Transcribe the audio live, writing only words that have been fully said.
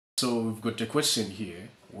So we've got a question here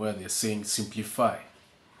where they're saying simplify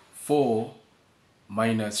 4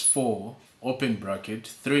 minus 4 open bracket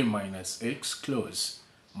 3 minus x close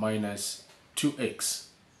minus 2x.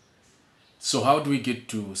 So how do we get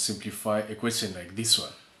to simplify a question like this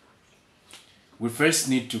one? We first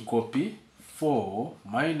need to copy 4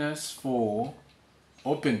 minus 4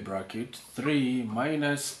 open bracket 3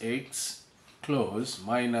 minus x close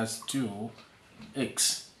minus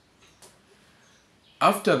 2x.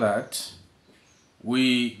 After that,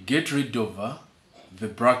 we get rid of the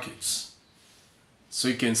brackets. So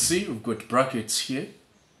you can see we've got brackets here.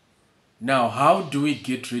 Now, how do we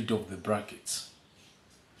get rid of the brackets?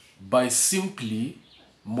 By simply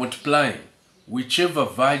multiplying whichever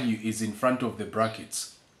value is in front of the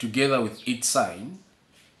brackets together with its sign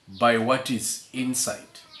by what is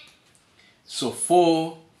inside. So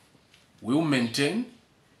 4 will maintain.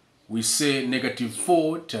 We say negative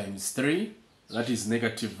 4 times 3, that is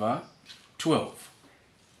negative 12.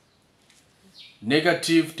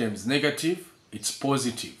 Negative times negative, it's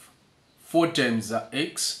positive. 4 times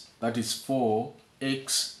x, that is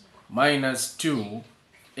 4x minus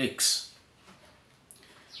 2x.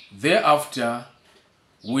 Thereafter,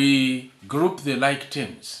 we group the like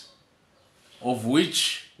terms, of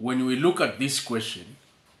which, when we look at this question,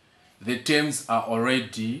 the terms are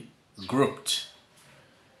already grouped.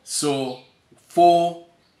 So 4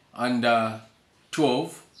 and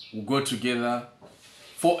 12 will go together,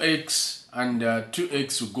 4x and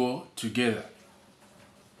 2x will go together.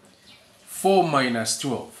 4 minus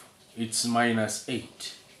 12, it's minus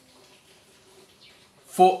 8.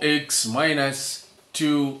 4x minus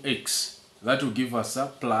 2x, that will give us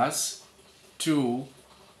a plus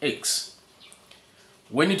 2x.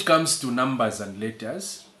 When it comes to numbers and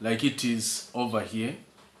letters, like it is over here,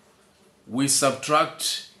 we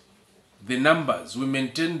subtract the numbers, we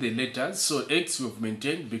maintain the letters. So x we've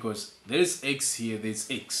maintained because there's x here, there's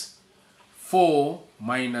x. 4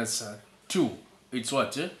 minus 2, it's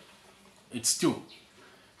what? It's 2.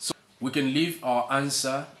 So we can leave our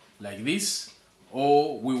answer like this,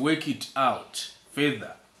 or we work it out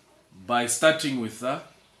further by starting with the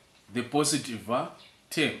positive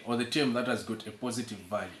term, or the term that has got a positive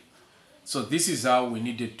value. So this is how we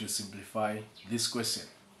needed to simplify this question.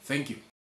 Thank you.